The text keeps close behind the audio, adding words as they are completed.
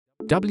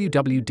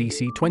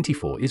WWDC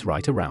 24 is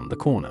right around the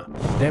corner.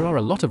 There are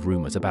a lot of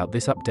rumors about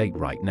this update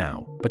right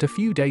now, but a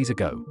few days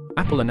ago,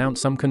 Apple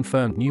announced some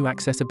confirmed new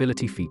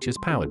accessibility features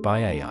powered by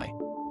AI.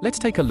 Let's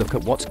take a look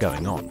at what's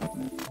going on.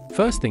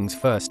 First things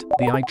first,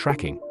 the eye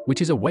tracking,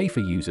 which is a way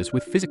for users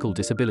with physical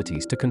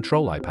disabilities to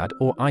control iPad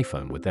or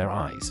iPhone with their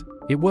eyes.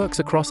 It works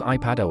across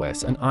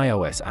iPadOS and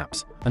iOS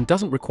apps, and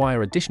doesn't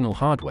require additional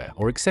hardware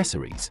or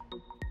accessories.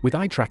 With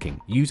eye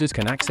tracking, users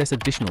can access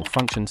additional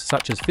functions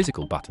such as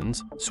physical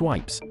buttons,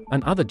 swipes,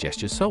 and other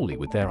gestures solely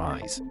with their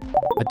eyes.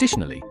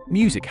 Additionally,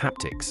 Music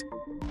Haptics.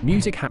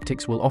 Music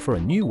Haptics will offer a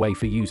new way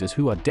for users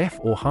who are deaf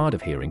or hard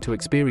of hearing to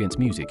experience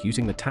music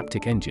using the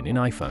Taptic Engine in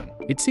iPhone.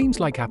 It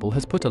seems like Apple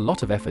has put a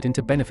lot of effort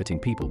into benefiting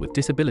people with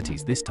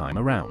disabilities this time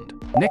around.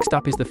 Next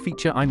up is the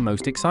feature I'm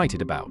most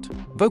excited about: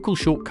 vocal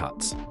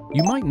shortcuts.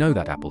 You might know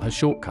that Apple has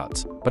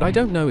shortcuts, but I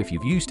don't know if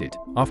you've used it.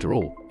 After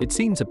all, it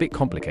seems a bit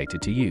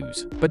complicated to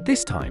use. But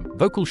this time,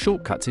 vocal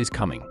shortcuts is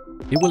coming.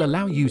 It will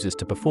allow users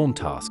to perform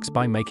tasks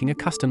by making a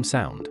custom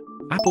sound.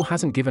 Apple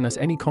hasn't given us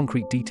any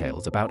concrete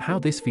details about how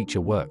this feature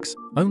works,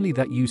 only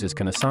that users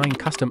can assign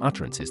custom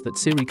utterances that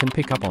Siri can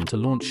pick up on to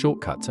launch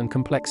shortcuts and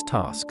complex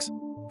tasks.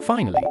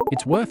 Finally,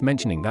 it's worth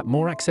mentioning that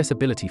more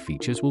accessibility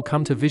features will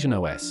come to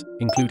VisionOS,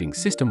 including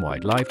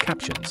system-wide live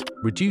captions,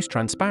 reduced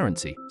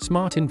transparency,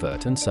 smart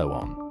invert, and so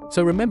on.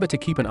 So remember to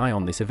keep an eye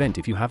on this event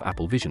if you have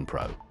Apple Vision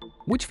Pro.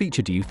 Which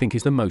feature do you think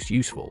is the most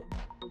useful?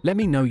 Let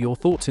me know your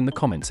thoughts in the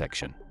comment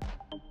section.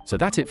 So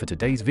that's it for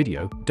today's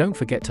video. Don't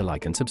forget to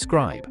like and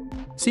subscribe.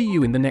 See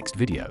you in the next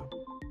video.